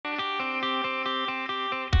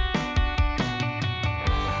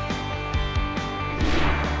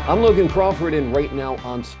I'm Logan Crawford, and right now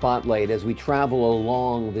on Spotlight, as we travel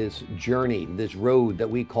along this journey, this road that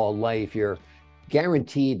we call life, you're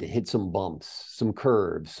guaranteed to hit some bumps, some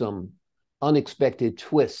curves, some unexpected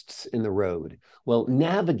twists in the road. Well,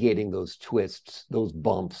 navigating those twists, those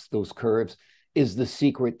bumps, those curves is the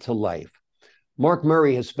secret to life. Mark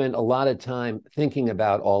Murray has spent a lot of time thinking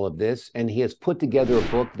about all of this, and he has put together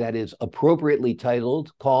a book that is appropriately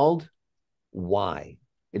titled, called Why.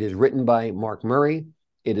 It is written by Mark Murray.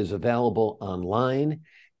 It is available online,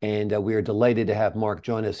 and we are delighted to have Mark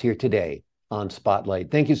join us here today on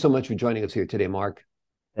Spotlight. Thank you so much for joining us here today, Mark.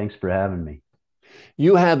 Thanks for having me.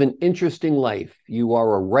 You have an interesting life. You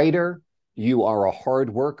are a writer. You are a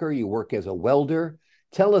hard worker. You work as a welder.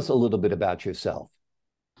 Tell us a little bit about yourself.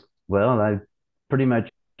 Well, I pretty much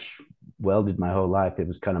welded my whole life. It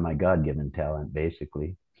was kind of my God-given talent, basically.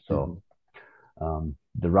 Mhm. So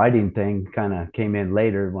the writing thing kind of came in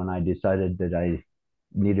later when I decided that I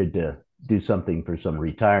needed to do something for some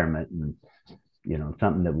retirement and,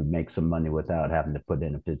 something that would make some money without having to put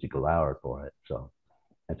in a physical hour for it. So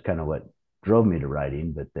that's kind of what drove me to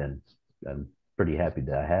writing. But then I'm pretty happy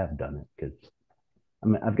that I have done it because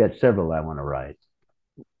I've got several I want to write.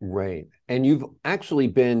 Right. And you've actually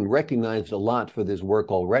been recognized a lot for this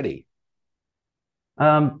work already.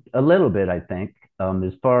 A little bit, I think.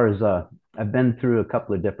 As far as I've been through a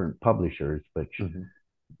couple of different publishers, which Mhm.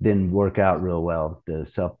 didn't work out real well. The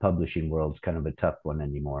self-publishing world's kind of a tough one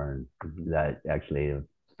anymore, Mhm. and that actually have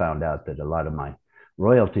found out that a lot of my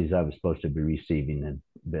royalties I was supposed to be receiving had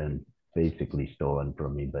been basically stolen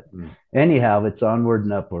from me. But Mm. anyhow, it's onward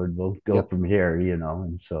and upward. We'll go Yep. from here,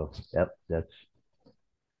 And so, yep, that's.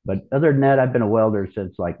 But other than that, I've been a welder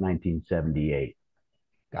since like 1978.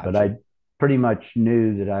 But Gotcha. I pretty much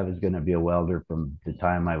knew that I was going to be a welder from the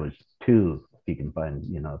time I was two, if you can find,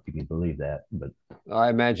 if you can believe that. But I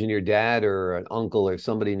imagine your dad or an uncle or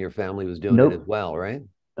somebody in your family was doing it as nope. well, right?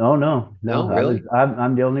 Oh no, no. No, really?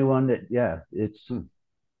 I'm the only one that. Yeah, it's Hmm.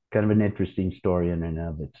 kind of an interesting story in and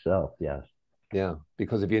of itself. Yes. Yeah,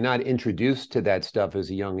 because if you're not introduced to that stuff as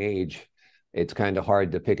a young age, it's kind of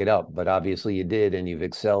hard to pick it up. But obviously you did, and you've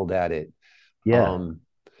excelled at it. Yeah. Um,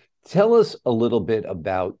 Tell us a little bit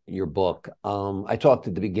about your book. I talked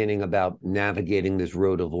at the beginning about navigating this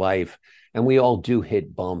road of life, and we all do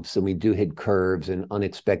hit bumps and we do hit curves and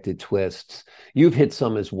unexpected twists. You've hit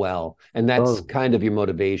some as well, and that's Oh, kind of your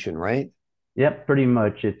motivation, right? yep. Pretty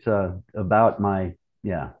much. It's about my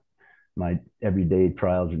yeah my everyday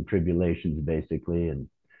trials and tribulations, basically, and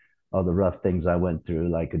all the rough things I went through,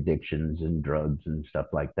 like addictions and drugs and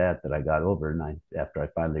stuff like that, that I got over. And after I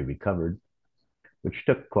finally recovered, which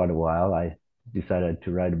took quite a while, I decided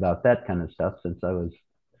to write about that kind of stuff since I was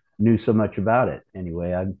knew so much about it.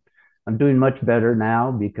 Anyway, I'm doing much better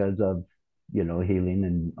now because of healing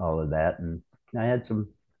and all of that. And I had some.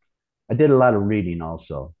 I did a lot of reading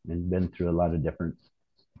also, and been through a lot of different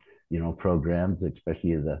programs,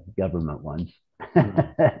 especially the government ones.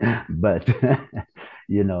 Mhm. But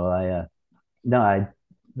I no, I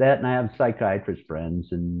that and I have psychiatrist friends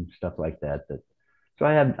and stuff like that. That so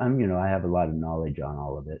I have a lot of knowledge on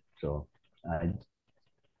all of it. So I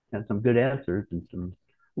had some good answers and some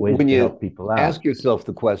ways When to you help people out. ask yourself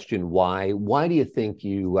the question, why do you think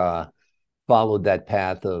you followed that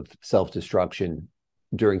path of self-destruction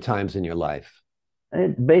during times in your life?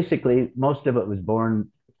 And basically, most of it was born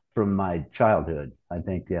from my childhood. I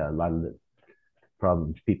think, yeah, a lot of the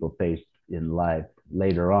problems people face in life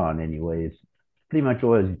later on, anyways, pretty much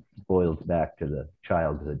always boils back to the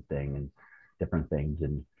childhood thing and different things.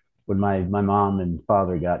 And when my mom and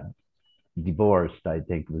father got divorced, I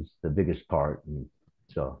think was the biggest part. And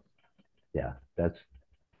so, yeah, that's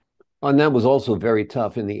And that was also very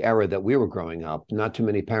tough in the era that we were growing up. Not too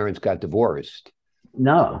many parents got divorced.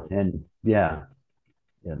 no. So, And yeah,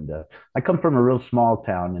 and I come from a real small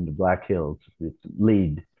town in the Black Hills. It's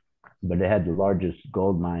Lead, but it had the largest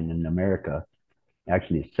gold mine in America,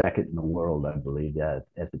 actually second in the world, I believe, at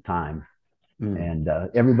the time. mm, And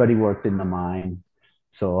everybody worked in the mine,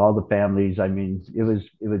 so all the families. I mean, it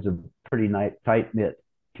was a pretty nice, tight knit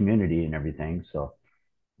community and everything. So,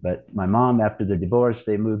 but my mom, after the divorce,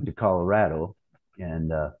 they moved to Colorado,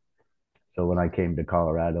 and so when I came to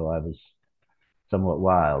Colorado, I was somewhat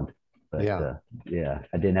wild. But yeah, yeah,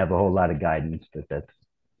 I didn't have a whole lot of guidance, but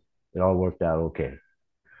it all worked out okay.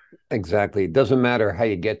 exactly. It doesn't matter how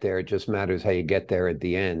you get there. It just matters how you get there at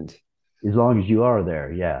the end. As long as you are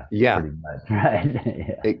there, yeah, Yeah, pretty much, right?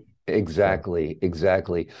 Yeah. So, exactly.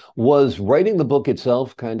 Exactly. Was writing the book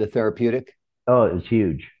itself kind of therapeutic? oh, it was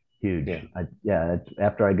huge, huge. Yeah. Yeah,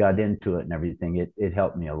 after I got into it and everything, it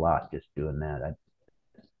helped me a lot just doing that.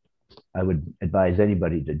 I would advise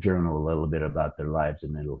anybody to journal a little bit about their lives,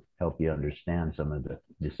 and it'll help you understand some of the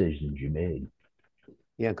decisions you made.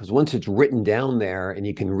 Yeah, because once it's written down there and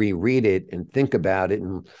you can reread it and think about it,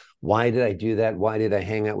 and why did I do that? Why did I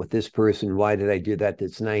hang out with this person? Why did I do that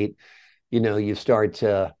this night? You start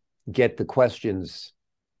to get the questions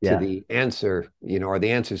to Yeah. the answer, or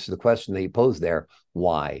the answers to the question that you pose there.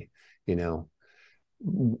 Why? You know,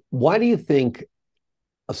 why do you think,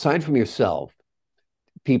 aside from yourself,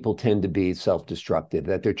 people tend to be self-destructive,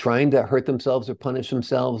 that they're trying to hurt themselves or punish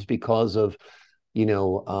themselves because of,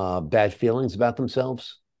 bad feelings about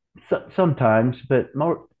themselves? Sometimes, but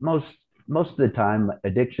most of the time,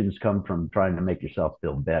 addictions come from trying to make yourself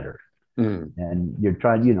feel better. Mm, And you're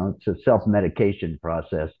trying, it's a self-medication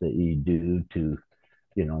process that you do to,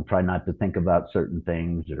 try not to think about certain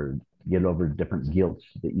things or get over different guilts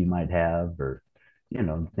that you might have, or,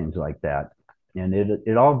 things like that. And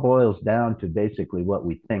it all boils down to basically what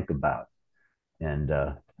we think about, and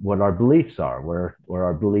what our beliefs are, where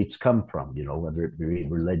our beliefs come from, whether it be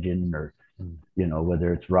religion or,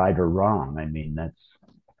 whether it's right or wrong. I mean, that's,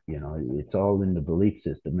 it's all in the belief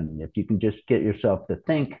system. And if you can just get yourself to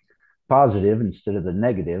think positive instead of the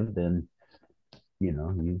negative, then,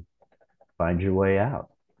 you find your way out.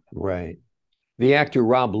 right. The actor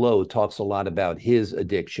Rob Lowe talks a lot about his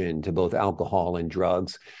addiction to both alcohol and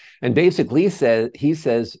drugs. And basically he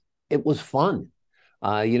says it was fun.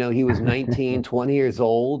 He was 19, 20 years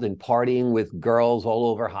old and partying with girls all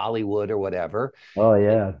over Hollywood or whatever. Oh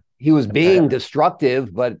yeah. He was being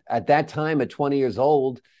destructive, but at that time, at 20 years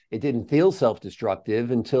old, it didn't feel self-destructive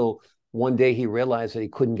until one day he realized that he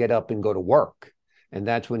couldn't get up and go to work. And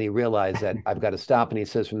that's when he realized that I've got to stop. And he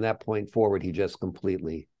says from that point forward, he just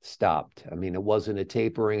completely stopped. I mean, it wasn't a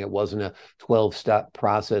tapering, it wasn't a 12-step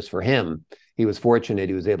process for him. He was fortunate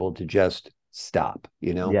he was able to just stop.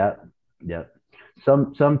 Yeah. Yeah.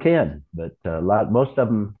 Some can, but most of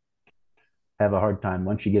them have a hard time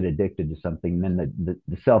once you get addicted to something. Then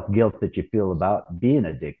the self guilt that you feel about being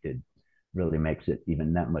addicted really makes it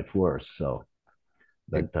even that much worse. So,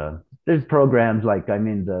 but there's programs like, I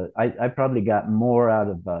mean, I probably got more out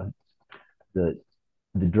of the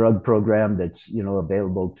the drug program that's,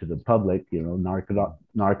 available to the public.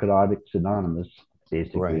 Narcotics Anonymous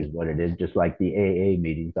basically Right. is what it is. Just like the AA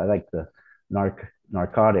meetings, I like the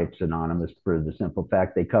Narcotics Anonymous for the simple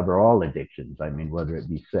fact they cover all addictions. I mean, whether it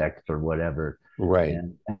be sex or whatever. Right.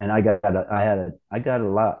 And I got a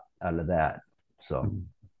lot out of that. So,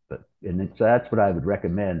 but and it's that's what I would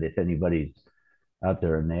recommend if anybody's out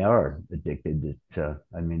there and they are addicted.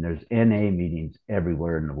 I mean, there's NA meetings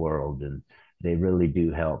everywhere in the world, and they really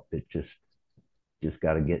do help. It just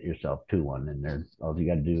got to get yourself to one, and they're all you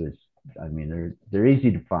got to do is, I mean, they're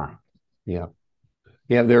easy to find. Yeah.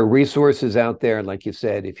 Yeah, there are resources out there. Like you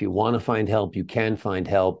said, if you want to find help, you can find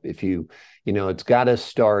help. If it's got to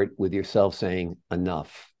start with yourself saying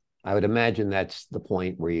enough. I would imagine that's the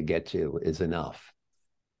point where you get to is enough.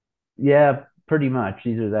 Yeah, pretty much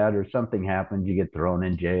either that or something happens, you get thrown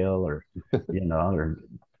in jail, or or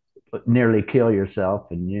nearly kill yourself,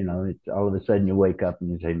 and it's all of a sudden you wake up and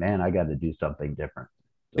you say, man, I got to do something different.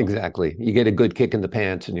 So Exactly. You get a good kick in the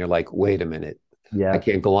pants and you're like, wait a minute, I yeah,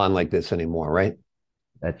 can't go on like this anymore, right?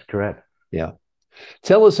 that's correct. Yeah.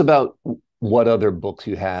 Tell us about what other books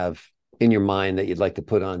you have in your mind that you'd like to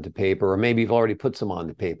put onto paper, or maybe you've already put some on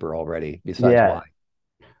the paper already, besides Yeah. why.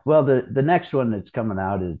 Well, the next one that's coming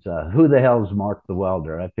out is Who the Hell's Mark the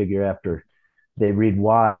Welder? I figure after they read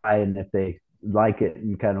why, and if they like it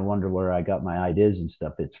and kind of wonder where I got my ideas and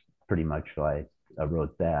stuff, it's pretty much why I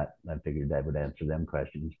wrote that. I figured that would answer them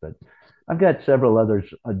questions. But I've got several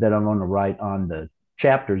others that I'm going to write on the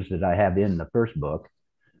chapters that I have in the first book,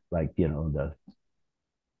 like, the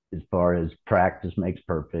as far as practice makes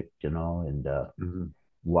perfect, and Mhm.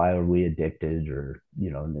 why are we addicted, or,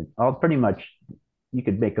 I'll pretty much, you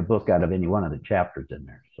could make a book out of any one of the chapters in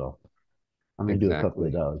there. So I'm going to do a couple of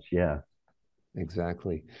Exactly. those. Yeah.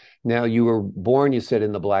 Exactly. Now, you were born, you said,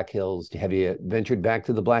 in the Black Hills. Have you ventured back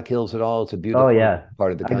to the Black Hills at all? It's a Oh beautiful yeah.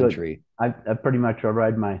 part of the I go. country. I pretty much I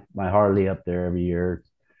ride my Harley up there every year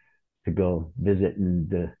to go visit. And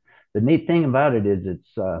the neat thing about it is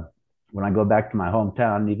it's when I go back to my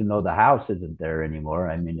hometown, even though the house isn't there anymore.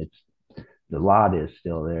 I mean, it's the lot is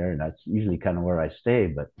still there, and that's usually kind of where I stay.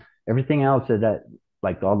 But everything else that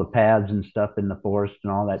like all the paths and stuff in the forest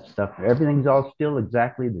and all that stuff, everything's all still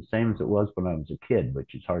exactly the same as it was when I was a kid,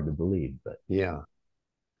 which is hard to believe. But Yeah.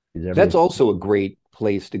 is That's every also a great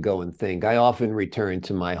place to go and think. I often return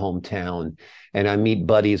to my hometown and I meet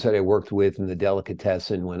buddies that I worked with in the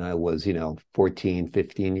delicatessen when I was, 14,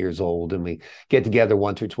 15 years old. And we get together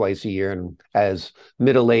once or twice a year. And as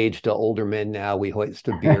middle-aged to older men now, we hoist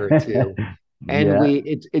a beer or two. And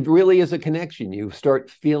Yeah. it really is a connection. You start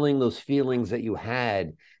feeling those feelings that you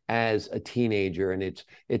had as a teenager. And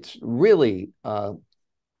it's really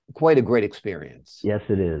quite a great experience. Yes,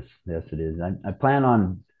 it is. Yes, it is. I plan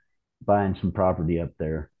on buying some property up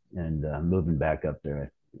there and moving back up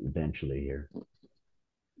there eventually here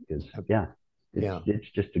because yeah, Yeah. it's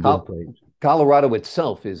just a good place. Colorado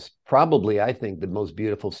itself is probably, I think, the most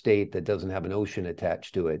beautiful state that doesn't have an ocean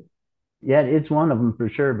attached to it. Yeah, it's one of them for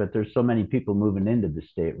sure, but there's so many people moving into the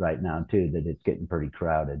state right now too that it's getting pretty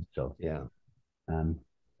crowded. So Yeah. um,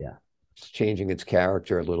 yeah. It's changing its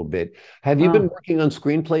character a little bit. Have you been Well, working on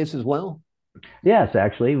screenplays as well? yes,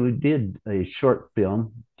 actually, we did a short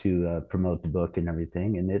film to promote the book and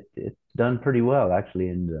everything, and it's done pretty well actually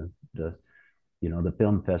in the the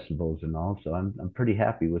film festivals and all. So I'm pretty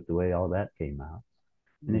happy with the way all that came out,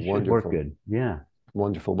 and it should work Wonderful. good. Yeah.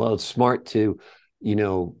 Wonderful. Well, it's smart to, you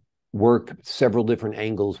know, work several different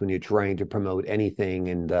angles when you're trying to promote anything.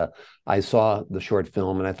 And I saw the short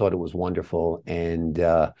film and I thought it was wonderful. And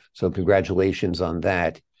so congratulations on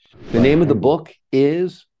that. The Well, name of the thank you. book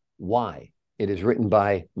is Why. It is written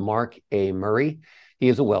by Mark A. Murray. He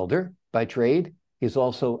is a welder by trade. He's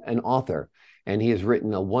also an author, and he has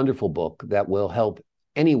written a wonderful book that will help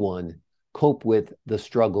anyone cope with the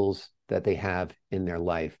struggles that they have in their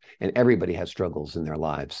life. And everybody has struggles in their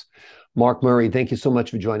lives. Mark Murray, thank you so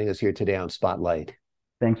much for joining us here today on Spotlight.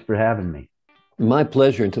 Thanks for having me. My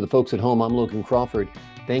pleasure. And to the folks at home, I'm Logan Crawford,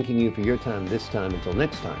 thanking you for your time this time. Until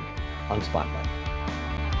next time on Spotlight.